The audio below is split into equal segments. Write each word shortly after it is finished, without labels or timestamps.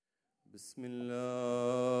بسم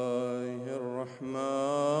الله الرحمن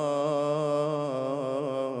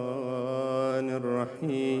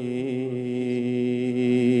الرحيم.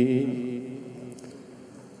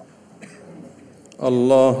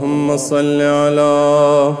 اللهم صل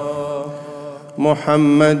على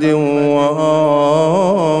محمد وآل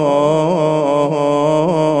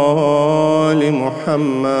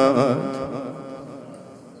محمد.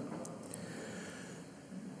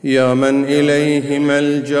 يا من إليه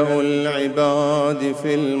ملجأ العباد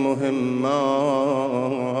في المهمات،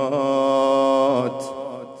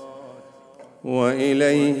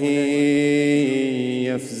 وإليه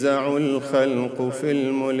يفزع الخلق في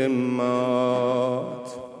الملمات.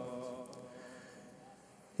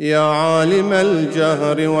 يا عالم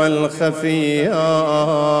الجهر والخفيات،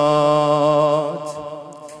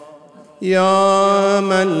 يا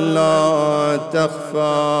من لا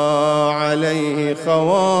تخفى عليه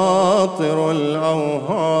خواطر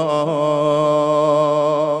الأوهام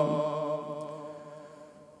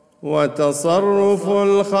وتصرف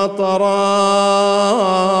الخطرات،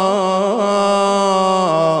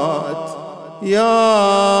 يا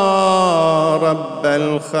رب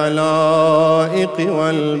الخلائق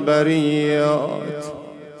والبريات.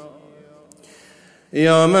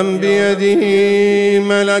 يا من بيده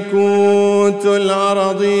ملكوت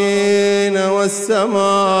الأرضين والسماوات،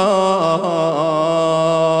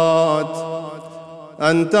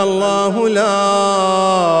 أنت الله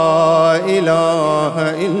لا إله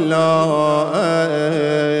إلا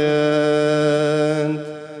أنت.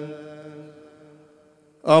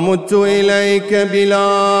 أمت إليك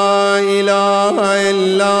بلا إله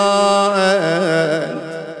إلا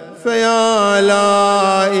أنت، فيا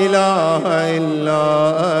لا إله إلا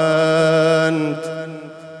أنت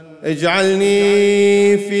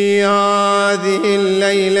اجعلني في هذه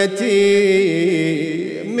الليلة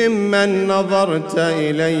ممن نظرت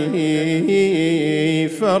إليه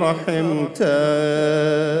فرحمته،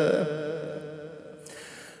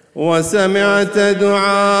 وسمعت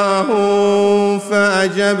دعاءه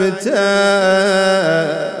فأجبته،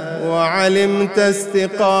 وعلمت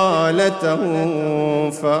استقالته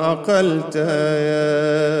فأقلته،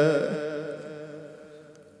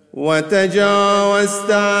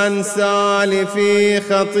 وتجاوزت عن سالفي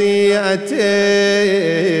خطيئته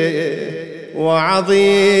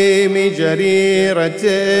وعظيم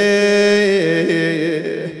جريرته،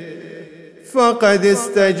 فقد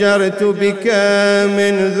استجرت بك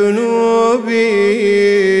من ذنوبي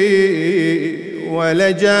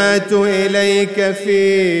ولجأت إليك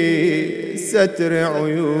في ستر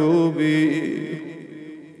عيوبي.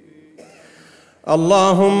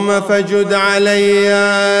 اللهم فجد علي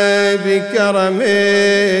بكرمك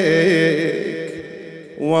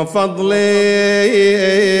وفضلك،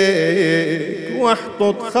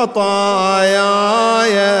 واحطط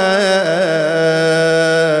خطاياي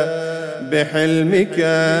بحلمك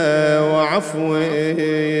وعفوك،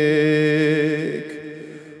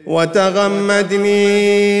 وتغمدني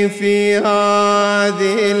في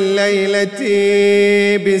هذه الليلة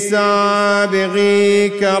بسابغ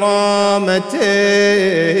كرامتك،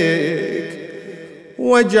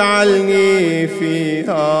 واجعلني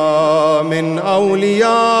فيها من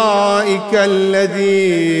أوليائك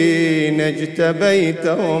الذين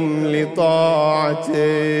اجتبيتهم لطاعتك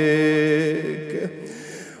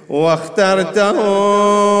واخترتهم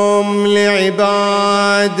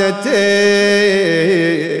لعبادتك،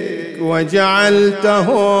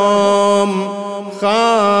 وجعلتهم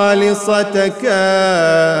خالصتك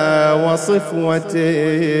وصفوتك،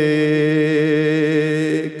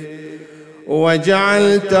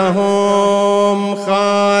 وجعلتهم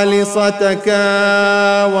خالصتك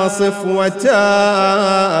وصفوتك.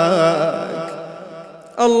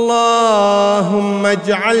 اللهم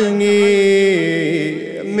اجعلني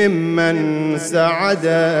ممن سعد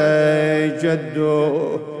جده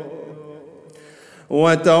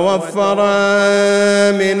وتوفر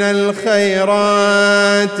من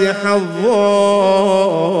الخيرات حظه،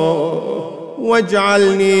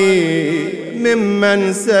 واجعلني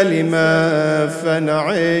ممن سلم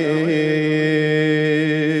فنعم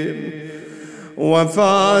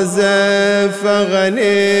وفاز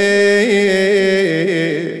فغني،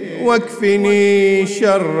 واكفني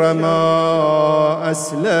شر ما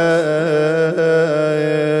أسلفت،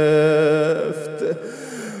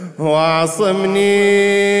 واعصمني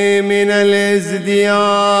من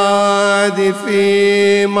الازدياد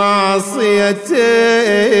في معصيتك،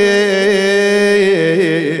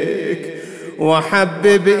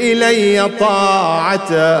 وحبب إلي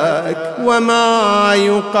طاعتك وما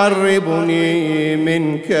يقربني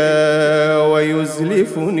منك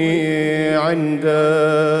ويزلفني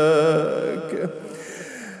عندك.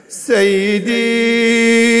 سيدي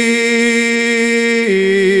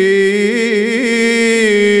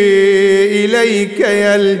إليك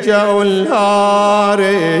يلجأ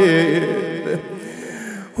الهارب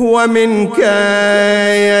ومنك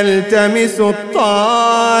يلتمس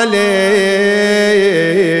الطالب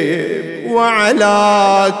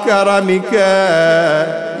وعلى كرمك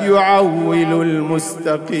يعول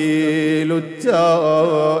المستقيل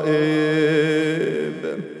التائب.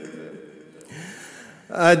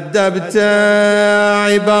 أدبت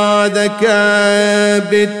عبادك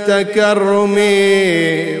بالتكرم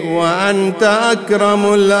وأنت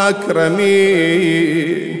أكرم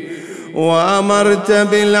الأكرمين، وأمرت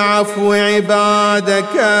بالعفو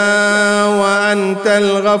عبادك وأنت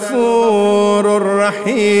الغفور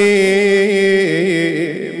الرحيم.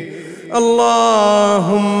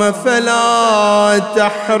 اللهم فلا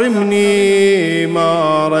تحرمني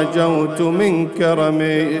ما رجوت من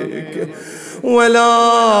كرمك،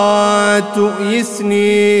 ولا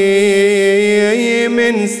تؤيسني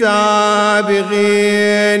من سابغ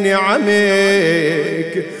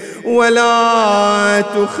نعمك، ولا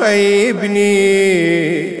تخيبني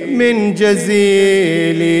من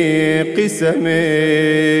جزيل قسمك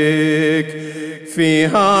في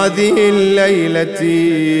هذه الليلة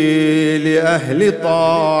لأهل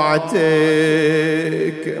طاعتك.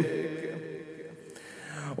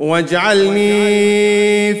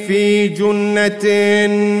 واجعلني في جنة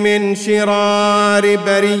من شرار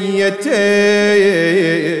بريتك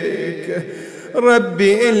رب،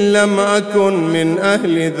 إن لم أكن من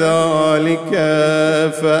أهل ذلك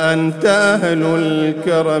فأنت أهل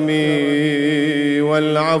الكرم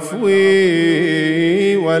والعفو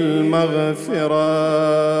والمغفرة.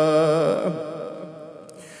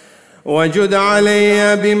 وجد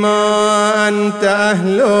علي بما أنت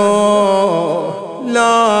أهله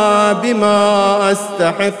لا بما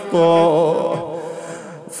أستحقه،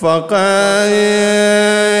 فقد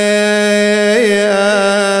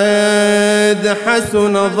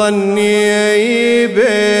حسن ظني بك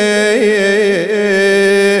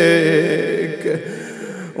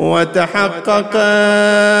وتحقق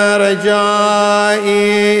رجائي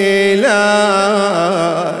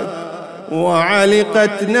لك،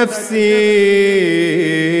 وعلقت نفسي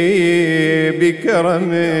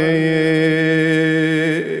بكرمك،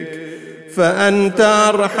 فأنت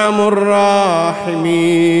أرحم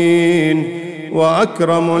الراحمين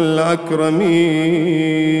وأكرم الأكرمين.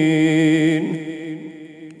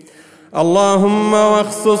 اللهم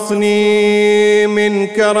واخصصني من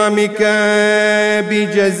كرمك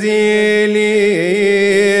بجزيل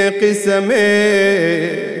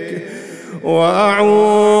قسمك،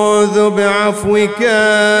 وأعوذ بعفوك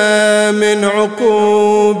من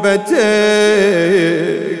عقوبتك،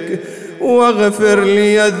 واغفر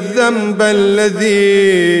لي الذنب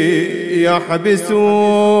الذي يحبس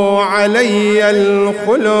علي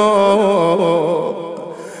الخلق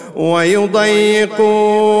ويضيق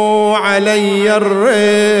علي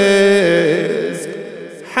الرزق،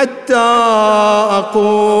 حتى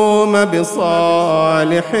أقوم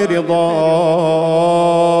بصالح رضاك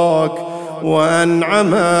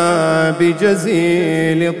وأنعم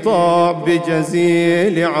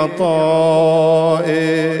بجزيل عطائك،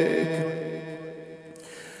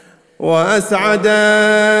 وأسعد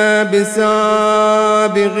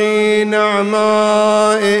بسابغ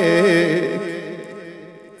نعمائك،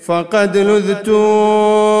 فقد لذت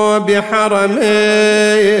بحرمك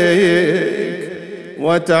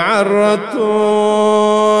وتعرضت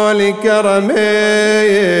لكرمك،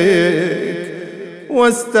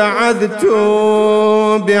 واستعذت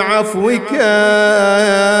بعفوك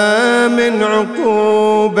من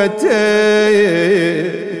عقوبتك،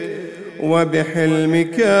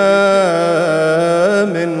 وبحلمك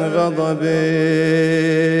من غضبك.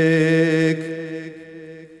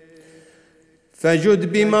 فجد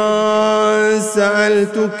بما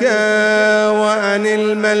سألتك وأنل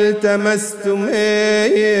ما التمست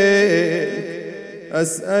منك،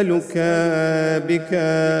 أسألك بك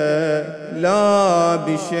لا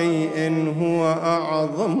بشيء هو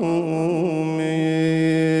أعظم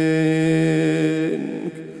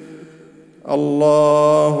منك.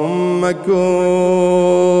 اللهم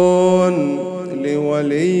كن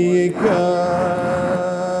لوليك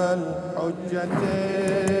الحجة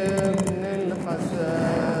ابن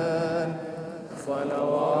الحسن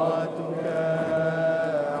صلواتك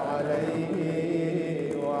عليه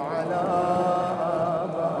وعلى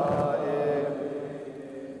آبائه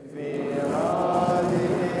في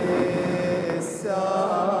هذه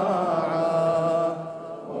الساعة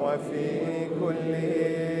وفي كل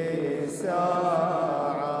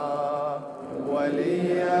ساعة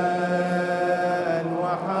وليا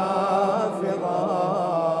وحافظا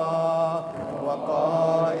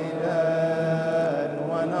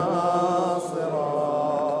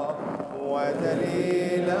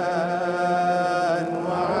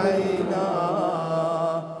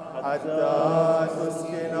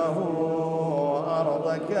تسكنه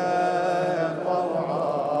أرضك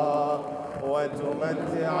طوعا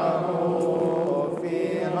وتمتعه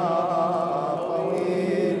فيها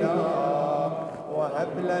طويلا،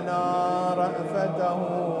 وهب لنا رأفته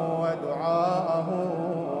ودعاءه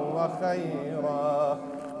وخيرا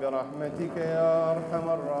برحمتك يا أرحم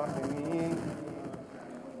الراحمين.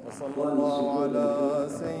 وصلى الله على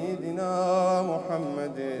سيدنا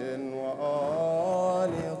محمد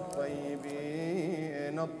وآله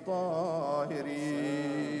الطيبين الطاهرين.